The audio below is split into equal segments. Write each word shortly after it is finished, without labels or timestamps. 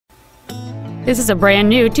This is a brand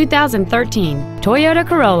new 2013 Toyota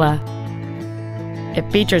Corolla. It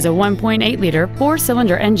features a 1.8-liter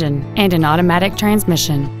four-cylinder engine and an automatic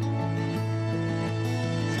transmission.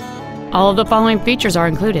 All of the following features are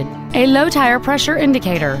included: a low tire pressure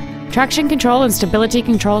indicator, traction control and stability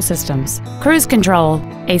control systems, cruise control,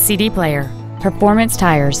 a CD player, performance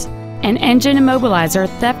tires, an engine immobilizer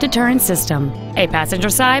theft deterrent system, a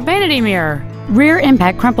passenger side vanity mirror, rear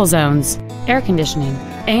impact crumple zones, air conditioning,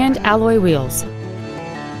 and alloy wheels.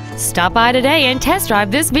 Stop by today and test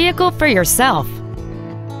drive this vehicle for yourself.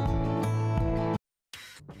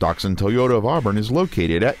 Doxon Toyota of Auburn is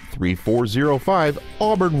located at 3405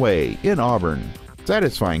 Auburn Way in Auburn,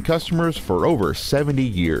 satisfying customers for over 70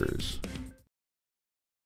 years.